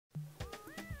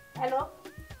Hello?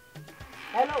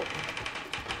 Hello?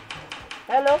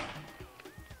 Hello?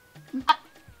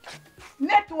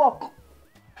 Network.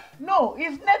 No,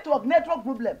 it's network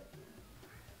problem.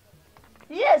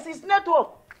 Yes, it's network.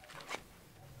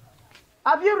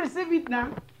 Have you received it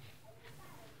now?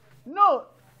 No.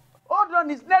 Hold on,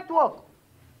 it's network.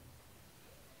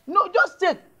 No, just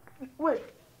check. Wait.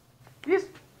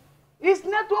 It's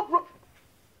network problem.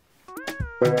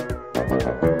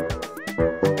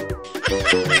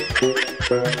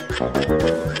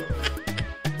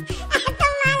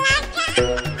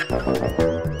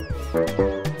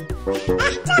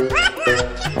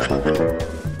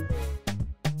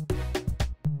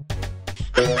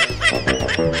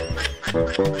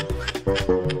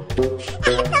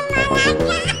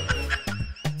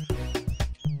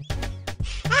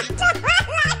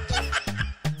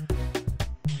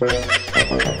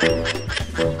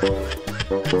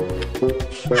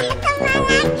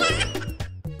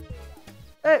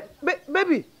 Hey,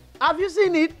 baby, have you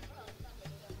seen it?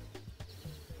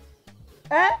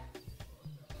 Eh?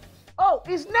 Oh,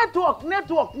 it's network. No,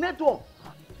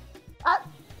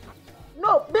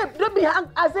 babe, don't be hang.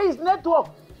 I say it's network.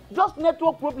 Just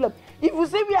network problem. If you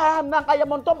see where I am now, I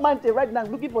am on top mountain right now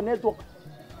looking for network.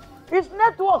 It's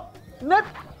network.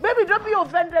 Baby, don't be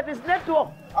offended. It's network.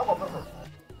 How about problem?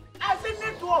 I say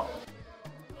network.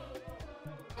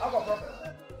 How about problem?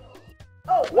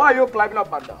 Oh, Why are you climbing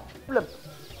up and down? problem.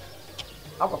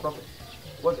 How about problem?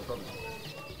 What's the problem?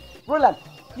 Roland,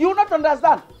 you will not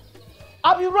understand.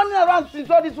 I've been running around since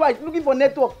all this while looking for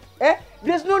network. Eh?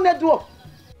 There's no network.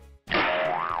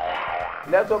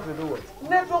 Network to do what?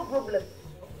 Network problem.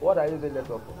 What are you saying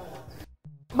network for?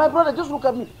 My brother, just look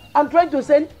at me. I'm trying to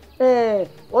send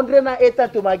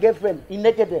 108 to my girlfriend in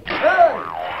Naked. Hey!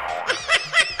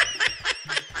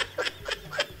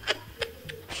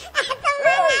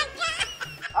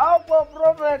 How for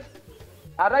problem?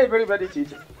 Are they very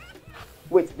cheating?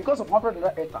 Wait, because of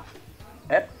 108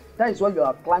 eh? That is why you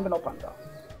are climbing up and down.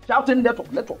 Shouting network.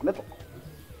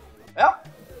 Yeah?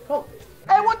 Oh,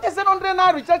 I want to send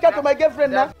 100 recharge card to my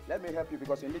girlfriend now. Let me help you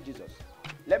because you need Jesus.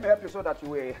 Let me help you so that you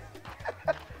will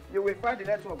you will find the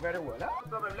network very well. Huh?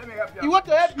 Let me help you. You want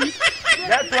to help me?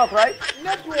 Network, right?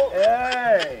 Network.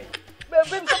 Hey! Babe,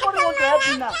 somebody want to help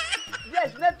me now.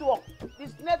 Yes, network.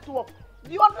 It's network.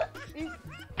 Do you want to...